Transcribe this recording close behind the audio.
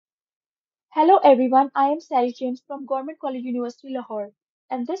Hello everyone, I am Sherish James from Government College University Lahore.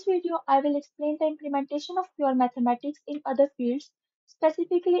 In this video, I will explain the implementation of pure mathematics in other fields,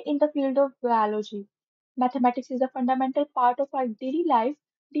 specifically in the field of biology. Mathematics is a fundamental part of our daily life,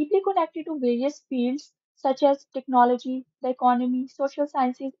 deeply connected to various fields such as technology, the economy, social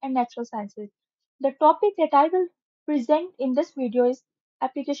sciences, and natural sciences. The topic that I will present in this video is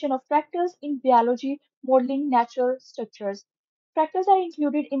application of fractals in biology, modeling natural structures. Fractals are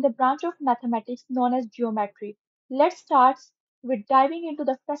included in the branch of mathematics known as geometry. Let's start with diving into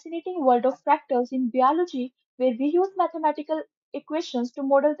the fascinating world of fractals in biology, where we use mathematical equations to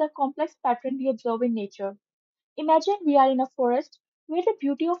model the complex pattern we observe in nature. Imagine we are in a forest where the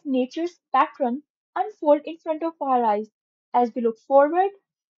beauty of nature's pattern unfolds in front of our eyes. As we look forward,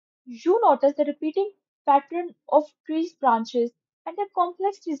 you notice the repeating pattern of trees' branches and the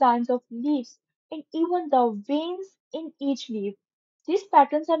complex designs of leaves and even the veins in each leaf. These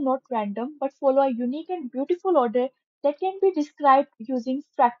patterns are not random but follow a unique and beautiful order that can be described using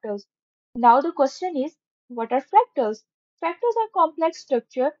fractals. Now the question is, what are fractals? Fractals are complex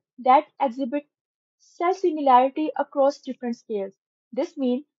structures that exhibit cell similarity across different scales. This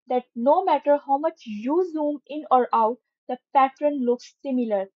means that no matter how much you zoom in or out, the pattern looks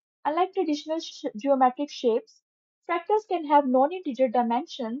similar. Unlike traditional geometric shapes, fractals can have non-integer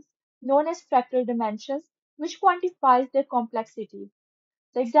dimensions known as fractal dimensions, which quantifies their complexity.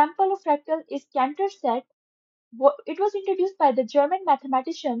 The example of fractal is Cantor's set. It was introduced by the German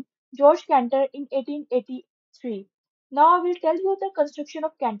mathematician George Cantor in 1883. Now I will tell you the construction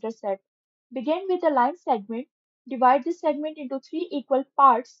of Cantor's set. Begin with a line segment, divide this segment into three equal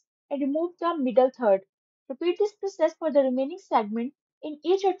parts, and remove the middle third. Repeat this process for the remaining segment. In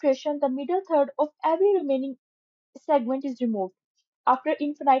each iteration, the middle third of every remaining segment is removed. After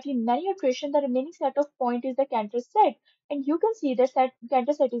infinitely many iterations, the remaining set of point is the Cantor set, and you can see that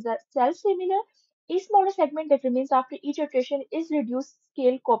Cantor set is a self-similar. Each smaller segment that remains after each iteration is reduced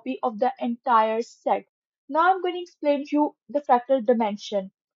scale copy of the entire set. Now I'm going to explain to you the fractal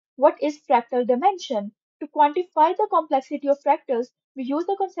dimension. What is fractal dimension? To quantify the complexity of fractals, we use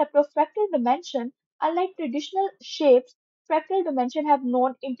the concept of fractal dimension. Unlike traditional shapes, fractal dimension have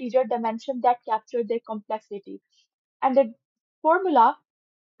non-integer dimension that capture their complexity. And the formula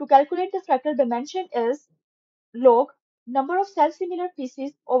to calculate the fractal dimension is log number of self-similar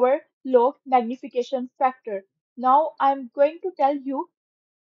pieces over log magnification factor. Now I'm going to tell you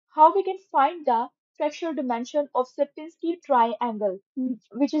how we can find the fractal dimension of Sierpinski triangle,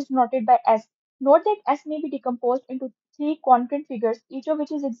 which is noted by S. Note that S may be decomposed into three quadrant figures, each of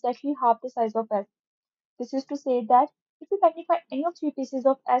which is exactly half the size of S. This is to say that if we magnify any of three pieces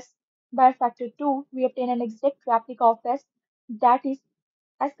of S by a factor 2, we obtain an exact replica of S. That is,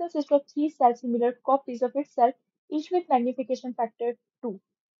 S consists of three self-similar copies of itself, each with magnification factor 2.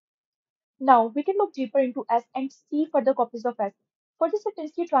 Now, we can look deeper into S and see further copies of S. For the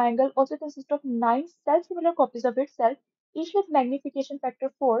Sierpinski triangle also consists of 9 self-similar copies of itself, each with magnification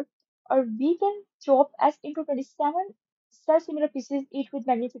factor 4, or we can chop S into 27 self-similar pieces, each with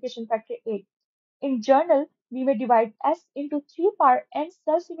magnification factor 8. In general, we may divide S into three par n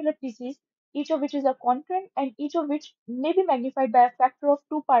self-similar pieces, each of which is a quadrant and each of which may be magnified by a factor of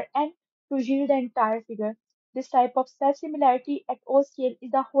 2 par n to yield the entire figure. This type of self-similarity at all scale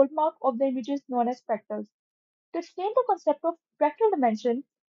is the hallmark of the images known as fractals. To explain the concept of fractal dimension,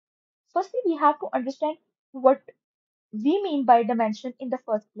 firstly we have to understand what we mean by dimension in the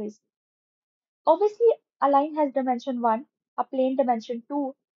first place. Obviously, a line has dimension 1, a plane dimension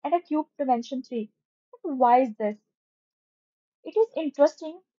 2, and a cube dimension 3. But why is this? It is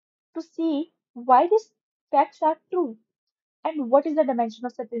interesting to see why these facts are true and what is the dimension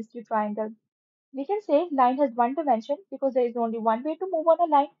of Sierpinski triangle. We can say line has one dimension because there is only one way to move on a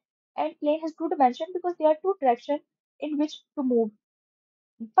line, and plane has two dimensions because there are two directions in which to move.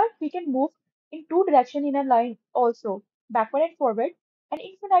 But we can move in two directions in a line also, backward and forward, and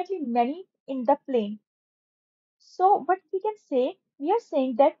infinitely many in the plane. So what we can say, we are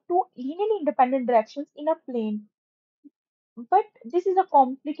saying that two linearly independent directions in a plane. But this is a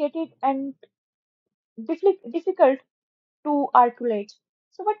complicated and difficult to articulate.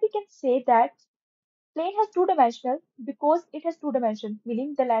 So what we can say that plane has two dimensional because it has two dimensions,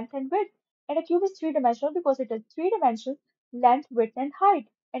 meaning the length and width. And a cube is three dimensional because it has three dimensions, length, width, and height.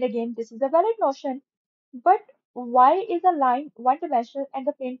 And again, this is a valid notion. But why is a line one dimensional and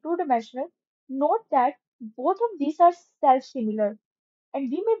the plane two dimensional? Note that both of these are self-similar. And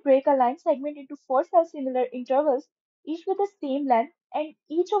we may break a line segment into four self-similar intervals, each with the same length, and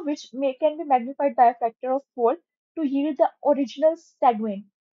each of which can be magnified by a factor of 4 to yield the original segment.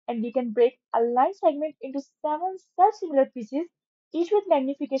 And we can break a line segment into seven self-similar pieces, each with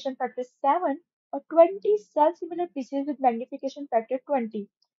magnification factor 7, or 20 self-similar pieces with magnification factor 20.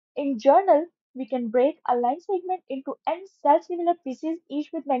 In journal, we can break a line segment into n self-similar pieces, each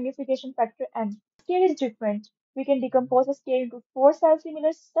with magnification factor n. Scale is different. We can decompose a scale into 4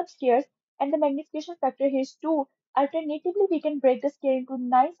 self-similar subscales, and the magnification factor here is 2. Alternatively, we can break the scale into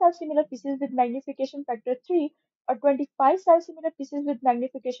 9 self-similar pieces with magnification factor 3, or 25 self-similar pieces with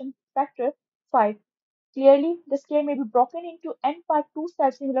magnification factor 5. Clearly, the scale may be broken into n part 2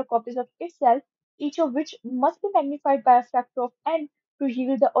 self-similar copies of itself, each of which must be magnified by a factor of n to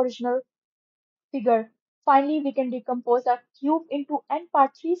yield the original figure. Finally, we can decompose a cube into n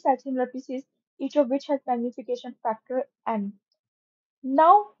part 3 self-similar pieces, each of which has magnification factor n.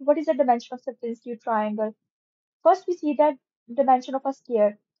 Now, what is the dimension of Sierpinski triangle? First, we see the dimension of a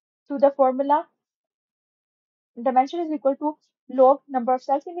sphere. Through the formula, dimension is equal to log number of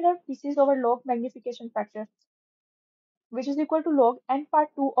self-similar pieces over log magnification factor, which is equal to log n part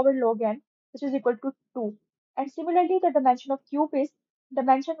 2 over log n, which is equal to 2. And similarly, the dimension of cube is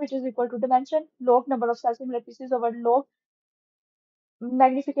dimension, which is equal to dimension log number of self-similar pieces over log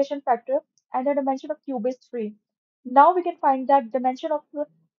magnification factor, and the dimension of cube is 3. Now we can find that dimension of the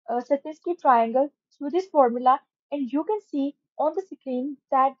Sierpinski triangle through this formula, and you can see on the screen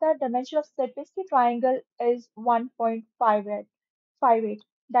that the dimension of Sierpinski triangle is 1.58.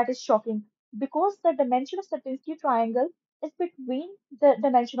 That is shocking because the dimension of Sierpinski triangle is between the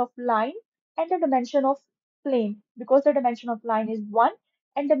dimension of line and the dimension of plane, because the dimension of line is 1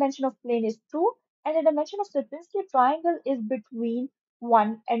 and dimension of plane is 2, and the dimension of Sierpinski triangle is between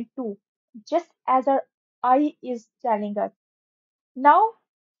 1 and 2, just as our eye is telling us. Now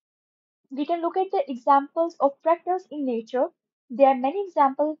we can look at the examples of fractals in nature. There are many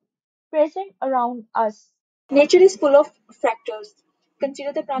examples present around us. Nature is full of fractals.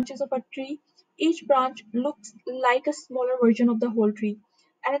 Consider the branches of a tree. Each branch looks like a smaller version of the whole tree.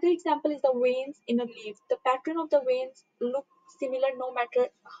 Another example is the veins in a leaf. The pattern of the veins look similar no matter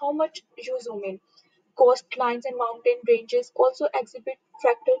how much you zoom in. Coastlines and mountain ranges also exhibit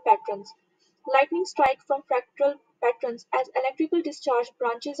fractal patterns. Lightning strike from fractal patterns as electrical discharge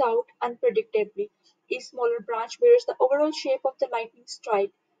branches out unpredictably. Each smaller branch mirrors the overall shape of the lightning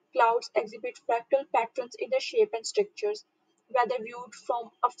strike. Clouds exhibit fractal patterns in their shape and structures. Whether viewed from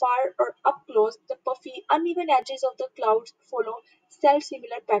afar or up close, the puffy, uneven edges of the clouds follow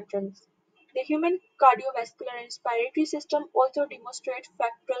cell-similar patterns. The human cardiovascular and respiratory system also demonstrate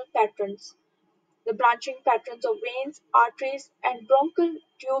fractal patterns. The branching patterns of veins, arteries, and bronchial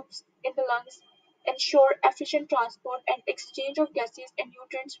tubes in the lungs ensure efficient transport and exchange of gases and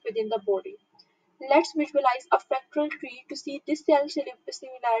nutrients within the body. Let's visualize a fractal tree to see this cell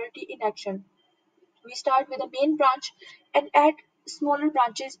similarity in action. We start with a main branch and add smaller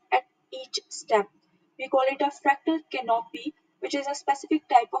branches at each step. We call it a fractal canopy, which is a specific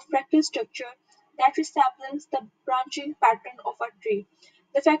type of fractal structure that resembles the branching pattern of a tree.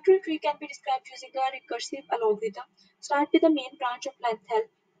 The fractal tree can be described using a recursive algorithm. Start with the main branch of length L.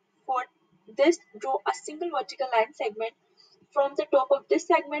 For this, draw a single vertical line segment. From the top of this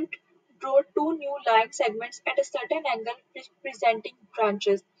segment, draw two new line segments at a certain angle representing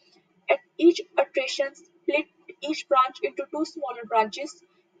branches. At each iteration, split each branch into two smaller branches.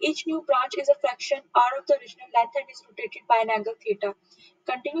 Each new branch is a fraction r of the original length and is rotated by an angle theta.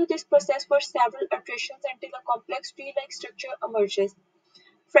 Continue this process for several iterations until a complex tree-like structure emerges.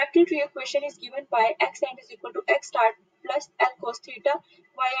 Fractal tree equation is given by x end is equal to x star plus L cos theta,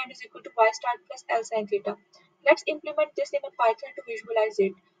 y end is equal to y star plus L sin theta. Let's implement this in a Python to visualize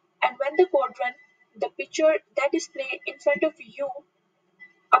it. And when the code runs, the picture that is displayed in front of you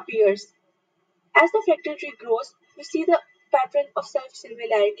appears. As the fractal tree grows, we see the pattern of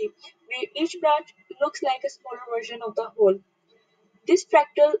self-similarity, where each branch looks like a smaller version of the whole. This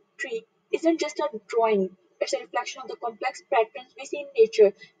fractal tree isn't just a drawing, it's a reflection of the complex patterns we see in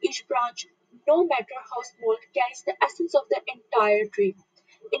nature. Each branch, no matter how small, carries the essence of the entire tree.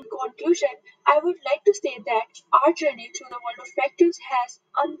 In conclusion, I would like to say that our journey through the world of fractals has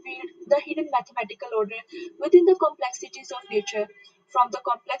unveiled the hidden mathematical order within the complexities of nature. From the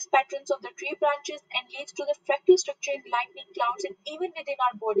complex patterns of the tree branches and leaves to the fractal structure in lightning clouds and even within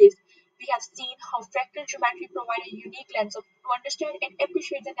our bodies, we have seen how fractal geometry provides a unique lens to understand and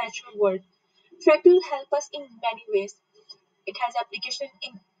appreciate the natural world. Fractals help us in many ways. It has application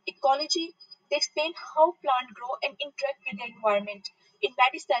in ecology. They explain how plants grow and interact with the environment. In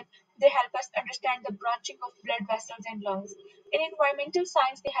medicine, they help us understand the branching of blood vessels and lungs. In environmental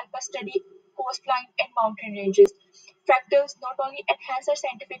science, they help us study coastline and mountain ranges. Fractals not only enhance our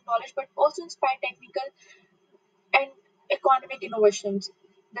scientific knowledge but also inspire technical and economic innovations.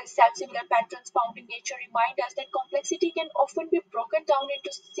 The self-similar patterns found in nature remind us that complexity can often be broken down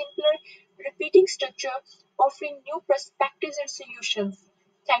into simpler, repeating structure, offering new perspectives and solutions.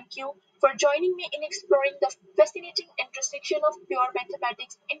 Thank you for joining me in exploring the fascinating intersection of pure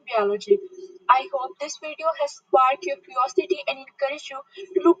mathematics in biology. I hope this video has sparked your curiosity and encouraged you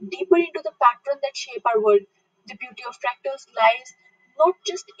to look deeper into the patterns that shape our world. The beauty of fractals lies not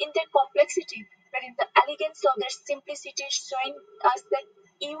just in their complexity, but in the elegance of their simplicity, showing us that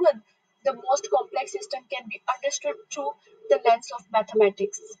even the most complex system can be understood through the lens of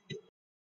mathematics.